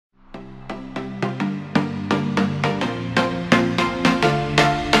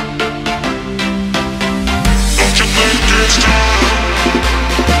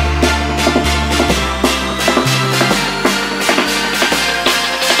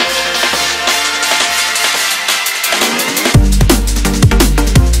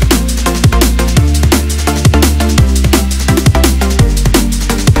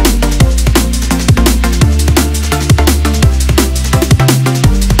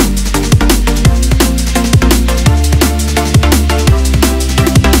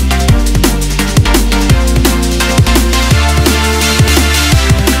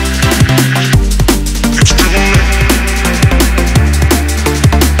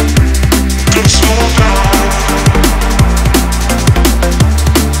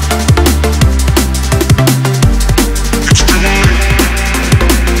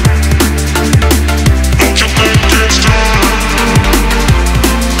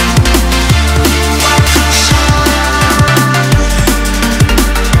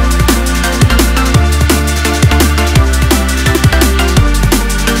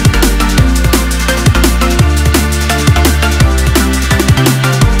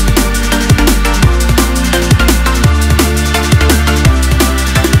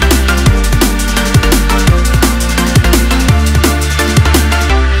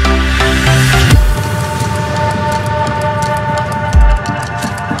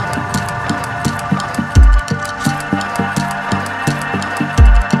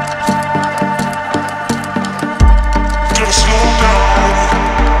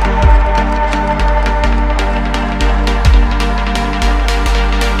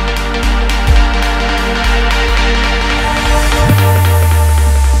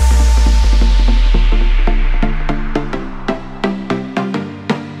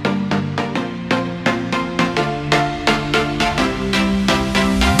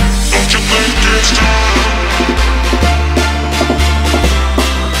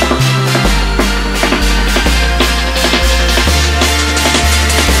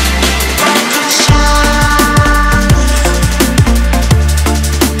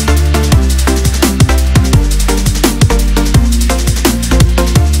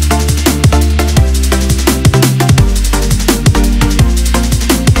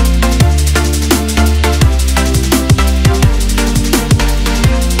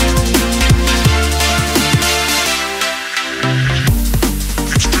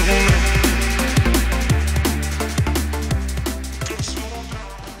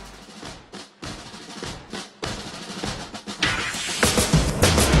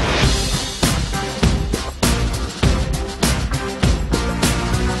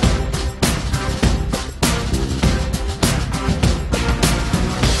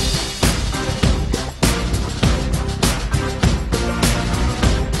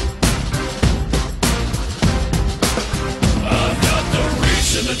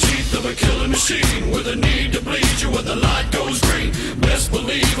a killing machine with a need to bleed you when the light goes green. Best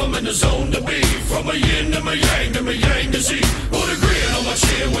believe I'm in the zone to be. From a yin to my yang to my yang to Z. Put a grin on my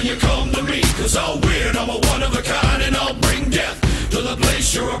chin when you come to me, cause I'll win, I'm a one of a kind, and I'll bring death to the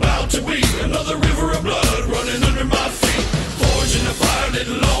place you're about to be. Another river of blood running under my feet. Forged in the fire lit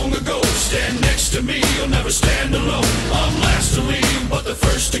long ago. Stand next to me, you'll never stand alone. I'm last to leave, but the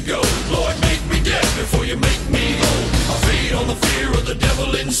first to go. Lord, make me dead before you make me whole. I feed on the fear of the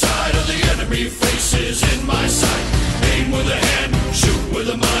devil inside, of the enemy faces in my sight. Aim with a hand, shoot with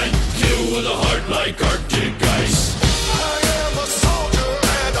a mind, kill with a heart like Arctic ice. I am a soldier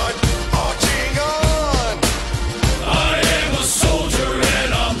and I'm marching on. I am a soldier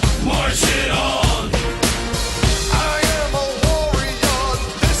and I'm marching on. I am a warrior,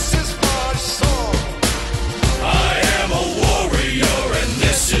 this is my song. I am a warrior and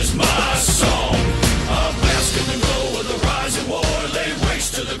this is my song. I'm basking the glow of the rising war. Lay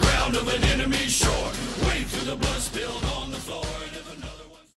waste to the ground of an enemy shore. Wade through the blood spilled